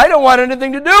Christian, I don't want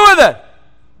anything to do with it.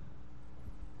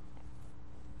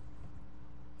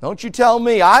 Don't you tell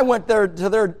me. I went there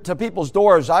to people's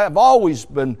doors. I have always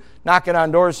been knocking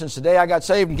on doors since the day I got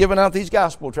saved and giving out these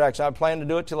gospel tracts. I plan to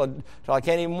do it till I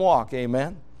can't even walk.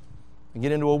 Amen. And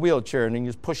get into a wheelchair and then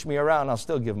just push me around. I'll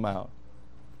still give them out.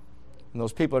 And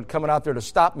those people that are coming out there to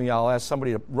stop me, I'll ask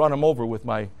somebody to run them over with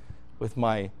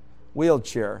my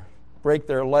wheelchair, break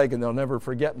their leg, and they'll never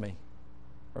forget me,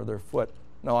 or their foot.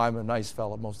 No, I'm a nice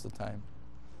fellow most of the time.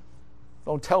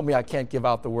 Don't tell me I can't give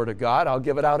out the Word of God. I'll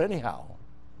give it out anyhow.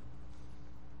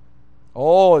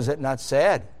 Oh, is it not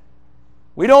sad?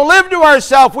 We don't live to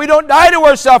ourselves. We don't die to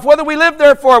ourselves. Whether we live,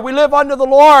 therefore, we live unto the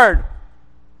Lord.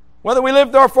 Whether we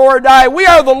live, therefore, or die, we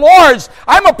are the Lord's.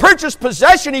 I'm a purchased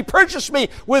possession. He purchased me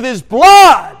with His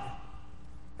blood.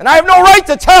 And I have no right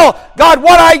to tell God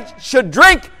what I should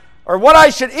drink or what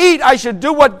I should eat. I should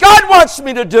do what God wants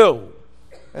me to do.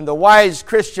 And the wise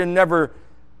Christian never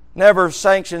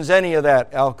sanctions any of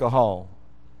that alcohol.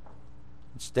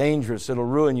 It's dangerous. It'll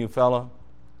ruin you, fella.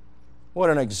 What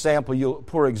an example,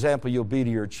 poor example you'll be to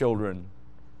your children,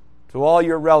 to all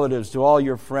your relatives, to all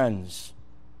your friends.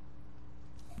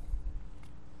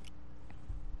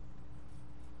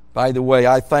 By the way,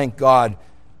 I thank God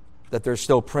that they're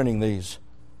still printing these.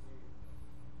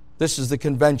 This is the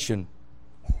convention.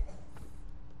 It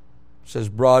says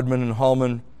Broadman and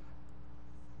Holman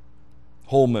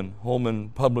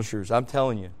Publishers. I'm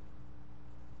telling you.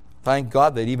 Thank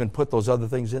God they'd even put those other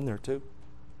things in there too.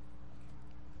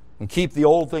 And keep the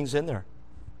old things in there.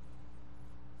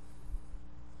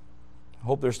 I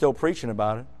hope they're still preaching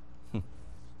about it.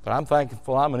 But I'm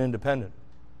thankful I'm an independent.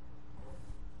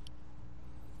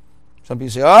 Some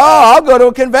people say, I'll go to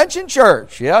a convention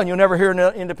church. Yeah, and you'll never hear an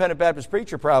independent Baptist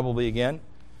preacher probably again.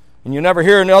 And you'll never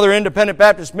hear another independent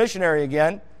Baptist missionary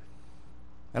again.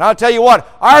 And I'll tell you what,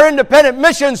 our independent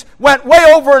missions went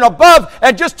way over and above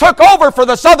and just took over for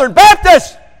the Southern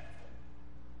Baptists.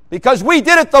 Because we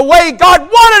did it the way God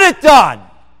wanted it done.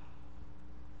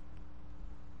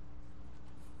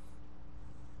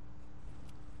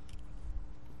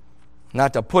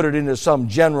 Not to put it into some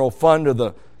general fund of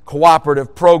the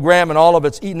cooperative program and all of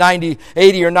its 80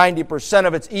 or 90%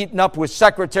 of it's eaten up with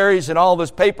secretaries and all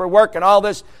this paperwork and all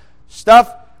this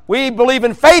stuff. We believe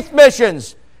in faith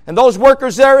missions. And those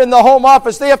workers there in the home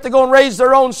office, they have to go and raise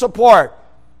their own support.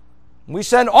 We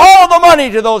send all the money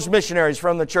to those missionaries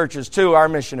from the churches to our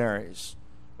missionaries.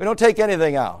 We don't take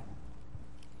anything out.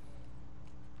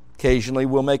 Occasionally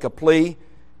we'll make a plea,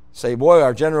 say, boy,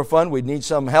 our general fund, we need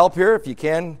some help here. If you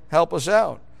can, help us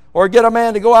out. Or get a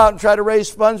man to go out and try to raise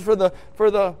funds for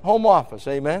the home office.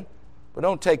 Amen? But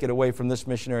don't take it away from this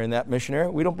missionary and that missionary.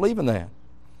 We don't believe in that.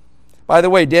 By the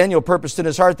way, Daniel purposed in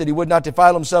his heart that he would not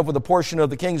defile himself with a portion of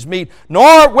the king's meat,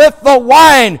 nor with the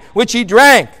wine which he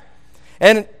drank.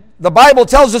 And the Bible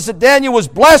tells us that Daniel was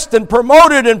blessed and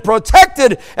promoted and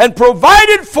protected and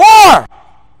provided for.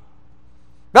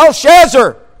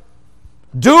 Belshazzar,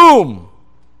 doom.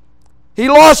 He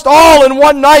lost all in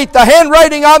one night, the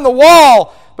handwriting on the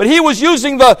wall, but he was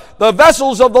using the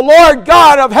vessels of the Lord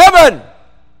God of heaven.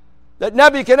 That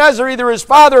Nebuchadnezzar, either his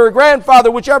father or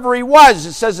grandfather, whichever he was,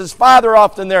 it says his father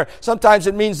often there. Sometimes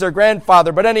it means their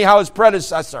grandfather, but anyhow his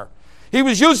predecessor. He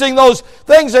was using those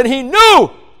things and he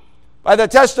knew by the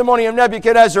testimony of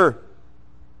Nebuchadnezzar,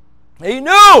 he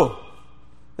knew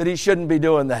that he shouldn't be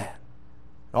doing that.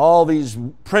 All these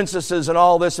princesses and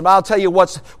all this, and I'll tell you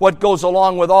what goes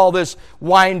along with all this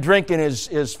wine drinking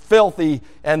is filthy,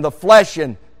 and the flesh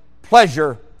and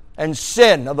pleasure and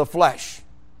sin of the flesh.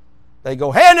 They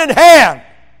go hand in hand.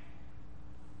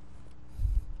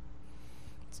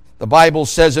 The Bible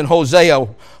says in Hosea,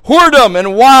 whoredom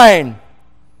and wine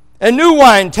and new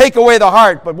wine take away the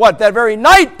heart. But what? That very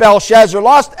night Belshazzar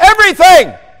lost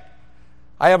everything.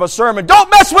 I have a sermon. Don't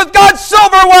mess with God's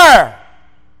silverware.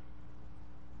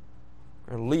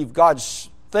 Or leave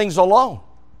God's things alone.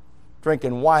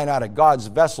 Drinking wine out of God's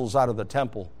vessels out of the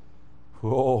temple.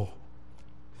 Oh,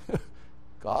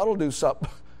 God will do something.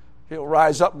 He'll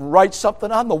rise up and write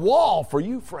something on the wall for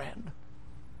you, friend.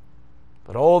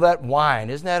 But oh, that wine,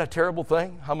 isn't that a terrible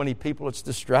thing? How many people it's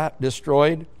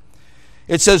destroyed?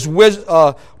 It says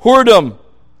whoredom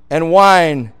and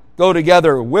wine go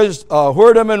together.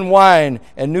 Whoredom and wine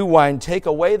and new wine take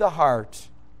away the heart.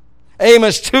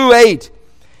 Amos 2:8.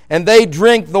 And they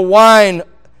drink the wine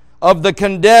of the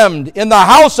condemned in the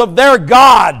house of their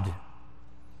God.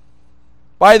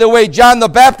 By the way, John the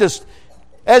Baptist,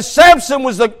 As Samson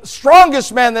was the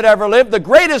strongest man that ever lived, the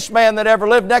greatest man that ever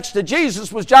lived next to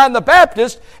Jesus was John the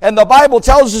Baptist. And the Bible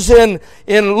tells us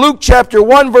in Luke chapter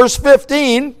 1 verse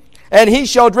 15, and he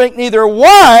shall drink neither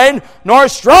wine nor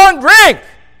strong drink.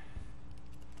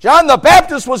 John the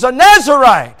Baptist was a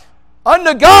Nazarite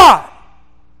unto God.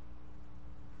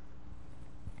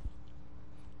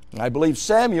 I believe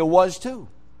Samuel was too.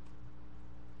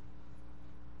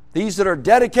 These that are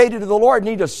dedicated to the Lord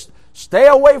need to stay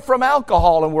away from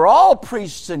alcohol, and we're all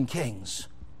priests and kings.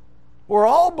 We're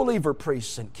all believer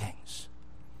priests and kings.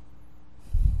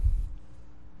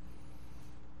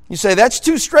 You say, that's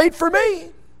too straight for me.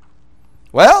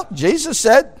 Well, Jesus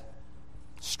said,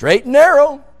 straight and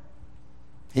narrow.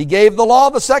 He gave the law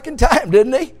the second time,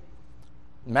 didn't he?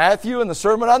 Matthew in the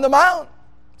Sermon on the Mount.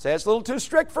 Say, it's a little too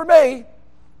strict for me. It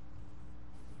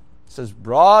says,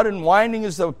 broad and winding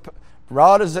is the...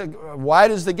 wide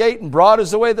is the gate, and broad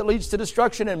is the way that leads to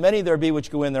destruction, and many there be which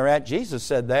go in thereat. Jesus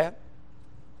said that.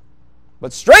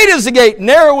 But straight is the gate,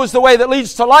 narrow is the way that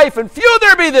leads to life, and few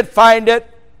there be that find it.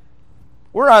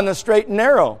 We're on the straight and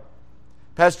narrow.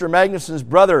 Pastor Magnuson's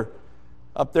brother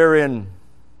up there in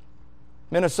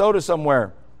Minnesota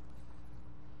somewhere,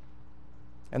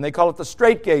 and they call it the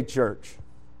Straight Gate Church.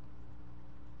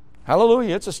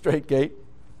 Hallelujah, it's a straight gate.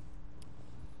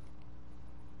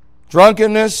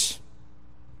 Drunkenness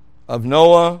of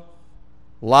Noah,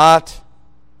 Lot,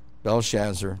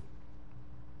 Belshazzar.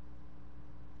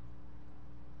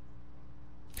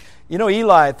 You know,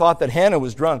 Eli thought that Hannah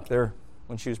was drunk there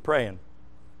when she was praying.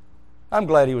 I'm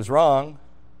glad he was wrong.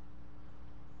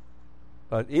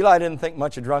 But Eli didn't think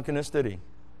much of drunkenness, did he? He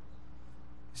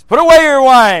said, put away your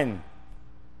wine.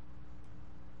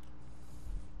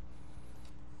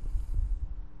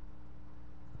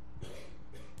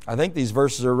 I think these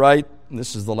verses are right.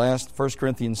 This is the last, 1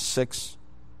 Corinthians 6.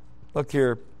 Look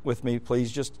here with me, please.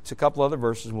 Just a couple other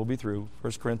verses and we'll be through.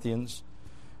 1 Corinthians.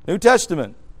 New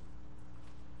Testament.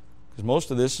 Because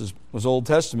most of this was Old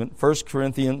Testament. 1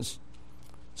 Corinthians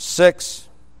 6,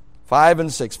 5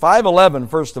 and 6. 5:11,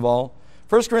 first of all.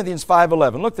 1 Corinthians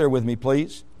 5:11. Look there with me,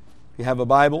 please, if you have a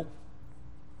Bible.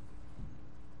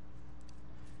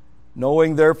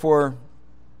 Knowing, therefore...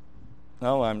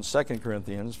 No, I'm 2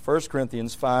 Corinthians. 1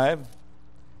 Corinthians 5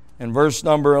 and verse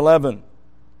number 11.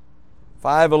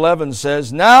 5:11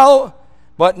 says,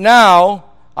 But now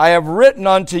I have written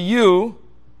unto you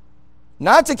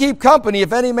not to keep company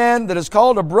if any man that is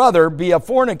called a brother be a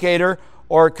fornicator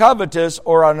or covetous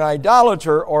or an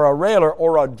idolater or a railer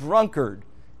or a drunkard.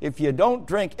 If you don't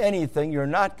drink anything, you're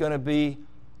not going to be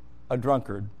a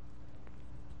drunkard.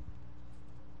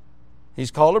 He's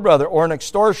called a brother, or an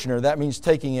extortioner. That means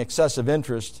taking excessive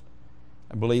interest,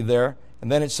 I believe there.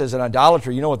 And then it says an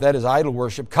idolater. You know what that is? Idol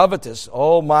worship. Covetous.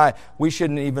 Oh my, we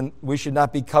should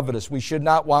not be covetous. We should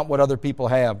not want what other people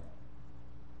have.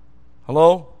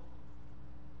 Hello?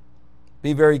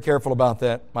 Be very careful about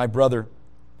that. My brother,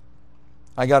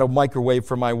 I got a microwave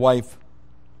for my wife.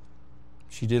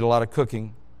 She did a lot of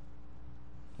cooking.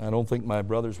 I don't think my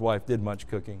brother's wife did much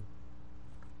cooking.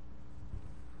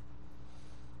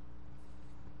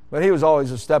 But he was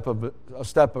always a step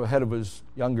ahead of his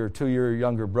 2-year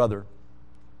younger brother.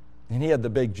 And he had the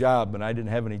big job, and I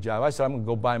didn't have any job. I said, I'm going to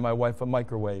go buy my wife a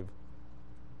microwave.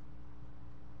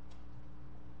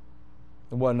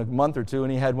 It wasn't a month or two,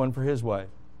 and he had one for his wife.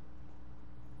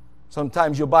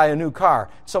 Sometimes you'll buy a new car.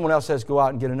 Someone else has to go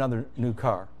out and get another new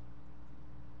car.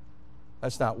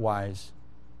 That's not wise.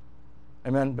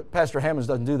 Amen. But Pastor Hammonds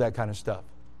doesn't do that kind of stuff.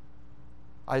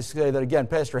 I say that again.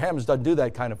 Pastor Hammonds doesn't do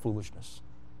that kind of foolishness.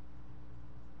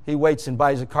 He waits and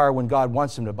buys a car when God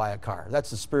wants him to buy a car.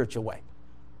 That's the spiritual way.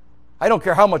 I don't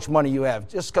care how much money you have.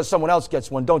 Just because someone else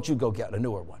gets one, don't you go get a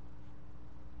newer one.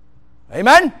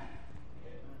 Amen?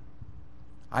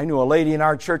 I knew a lady in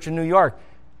our church in New York,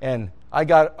 and I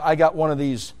got one of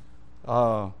these.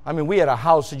 We had a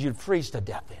house that you'd freeze to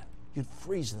death in. You'd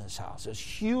freeze in this house. It was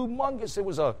humongous. It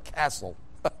was a castle.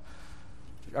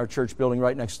 Our church building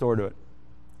right next door to it.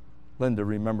 Linda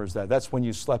remembers that. That's when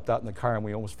you slept out in the car and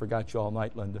we almost forgot you all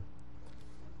night, Linda.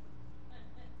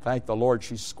 Thank the Lord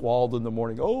she squalled in the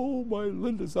morning. Oh, my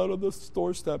Linda's out on the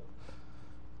doorstep.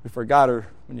 We forgot her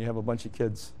when you have a bunch of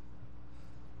kids.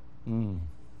 And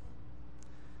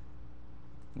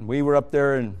we were up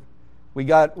there and we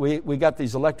got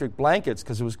these electric blankets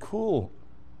because it was cool.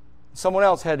 Someone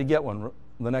else had to get one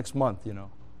the next month, you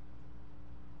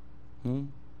know.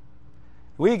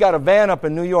 We got a van up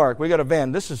in New York. We got a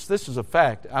van. This is a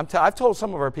fact. I've told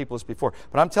some of our people this before,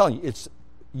 but I'm telling you,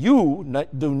 you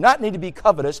do not need to be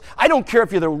covetous. I don't care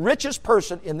if you're the richest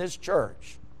person in this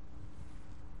church.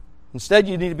 Instead,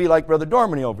 you need to be like Brother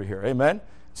Dormany over here. Amen.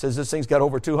 says this thing's got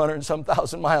over 200 and some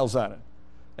thousand miles on it.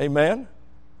 Amen?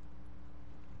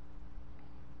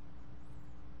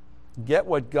 Get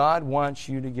what God wants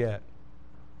you to get.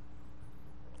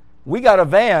 We got a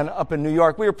van up in New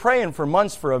York. We were praying for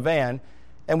months for a van,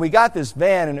 and we got this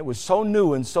van, and it was so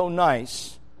new and so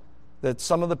nice that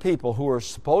some of the people who were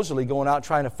supposedly going out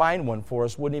trying to find one for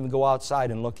us wouldn't even go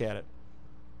outside and look at it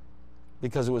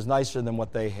because it was nicer than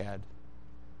what they had.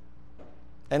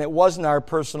 And it wasn't our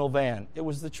personal van. It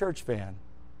was the church van.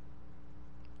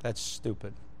 That's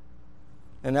stupid.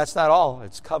 And that's not all.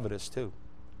 It's covetous, too.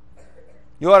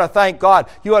 You ought to thank God.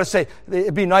 You ought to say,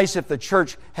 it'd be nice if the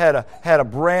church had a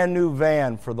brand new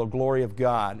van for the glory of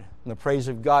God and the praise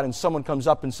of God, and someone comes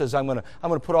up and says, I'm going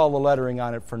to put all the lettering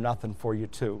on it for nothing for you,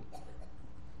 too.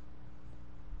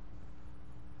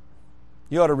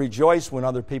 You ought to rejoice when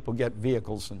other people get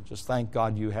vehicles and just thank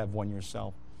God you have one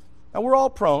yourself. Now, we're all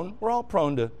prone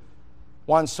to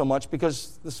want so much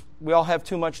because we all have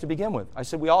too much to begin with. I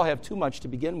said we all have too much to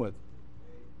begin with.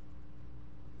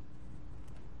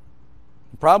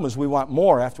 The problem is we want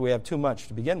more after we have too much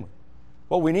to begin with.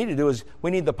 What we need to do is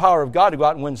we need the power of God to go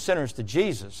out and win sinners to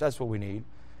Jesus. That's what we need.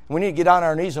 And we need to get on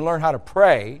our knees and learn how to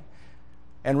pray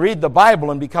and read the Bible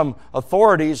and become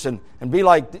authorities and be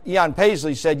like Eon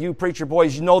Paisley said, you preacher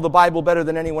boys, you know the Bible better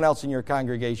than anyone else in your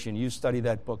congregation. You study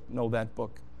that book, know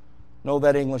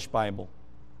that English Bible.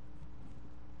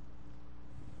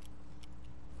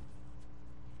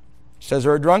 It says,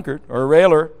 or a drunkard, or a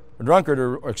railer, a drunkard,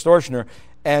 or extortioner,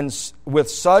 and with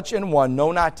such an one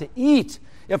know not to eat.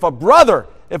 If a brother,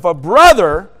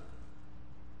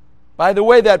 by the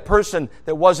way, that person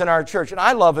that was in our church, and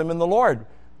I love him in the Lord,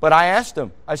 but I asked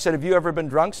him, I said, have you ever been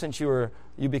drunk since you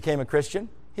became a Christian?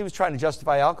 He was trying to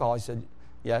justify alcohol. I said,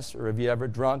 yes. Or have you ever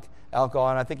drunk alcohol?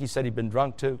 And I think he said he'd been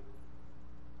drunk too.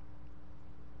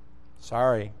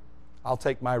 Sorry, I'll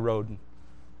take my road.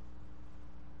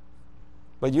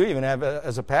 But you even have,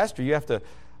 as a pastor, you have to,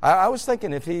 I was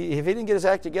thinking if he didn't get his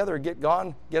act together or get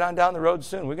on down the road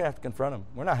soon, we're going to have to confront him.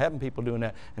 We're not having people doing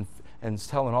that and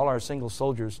telling all our single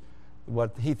soldiers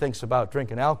what he thinks about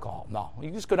drinking alcohol. No,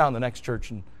 you just go down to the next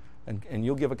church and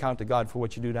you'll give account to God for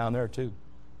what you do down there too.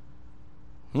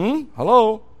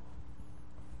 Hello?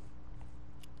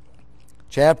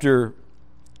 Chapter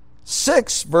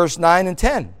 6, verse 9 and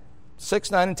 10.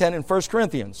 6, 9, and 10 in 1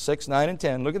 Corinthians. 6, 9, and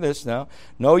 10. Look at this now.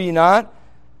 Know ye not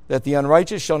that the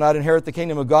unrighteous shall not inherit the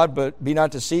kingdom of God, but be not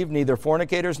deceived, neither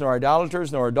fornicators, nor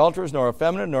idolaters, nor adulterers, nor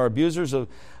effeminate, nor abusers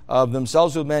of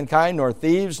themselves with mankind, nor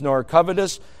thieves, nor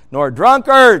covetous, nor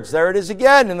drunkards. There it is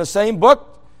again in the same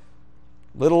book.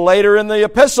 A little later in the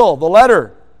epistle, the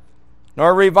letter.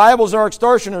 Nor revivals nor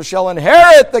extortioners shall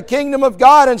inherit the kingdom of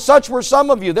God, and such were some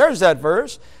of you. There's that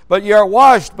verse. But ye are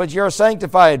washed, but ye are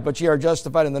sanctified, but ye are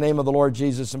justified in the name of the Lord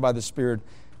Jesus and by the Spirit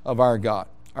of our God.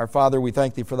 Our Father, we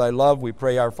thank Thee for Thy love. We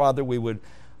pray, our Father, we would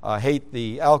hate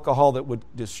the alcohol that would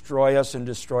destroy us and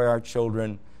destroy our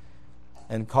children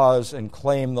and cause and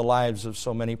claim the lives of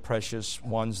so many precious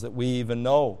ones that we even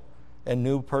know and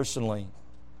knew personally.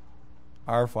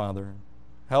 Our Father,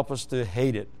 help us to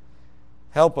hate it.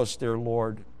 Help us, dear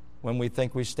Lord, when we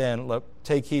think we stand.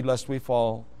 Take heed lest we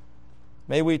fall.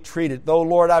 May we treat it. Though,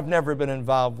 Lord, I've never been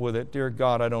involved with it. Dear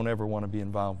God, I don't ever want to be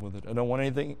involved with it. I don't want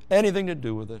anything to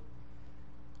do with it.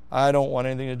 I don't want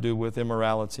anything to do with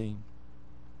immorality.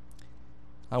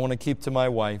 I want to keep to my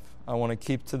wife. I want to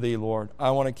keep to Thee, Lord.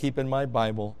 I want to keep in my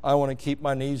Bible. I want to keep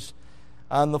my knees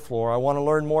on the floor. I want to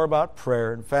learn more about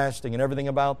prayer and fasting and everything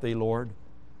about Thee, Lord.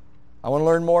 I want to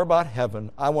learn more about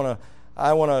heaven. I want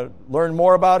to learn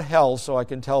more about hell so I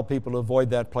can tell people to avoid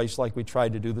that place like we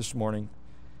tried to do this morning.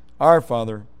 Our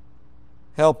Father,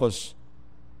 help us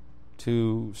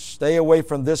to stay away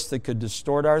from this that could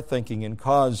distort our thinking and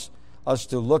cause us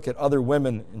to look at other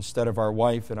women instead of our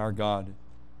wife and our God,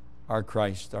 our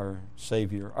Christ, our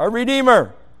Savior, our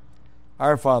Redeemer.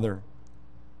 Our Father,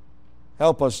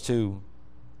 help us to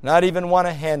not even want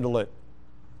to handle it,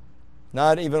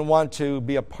 not even want to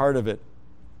be a part of it.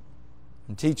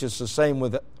 And teach us the same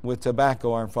with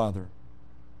tobacco, our Father.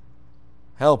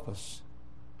 Help us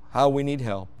how we need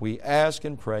help. We ask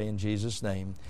and pray in Jesus' name.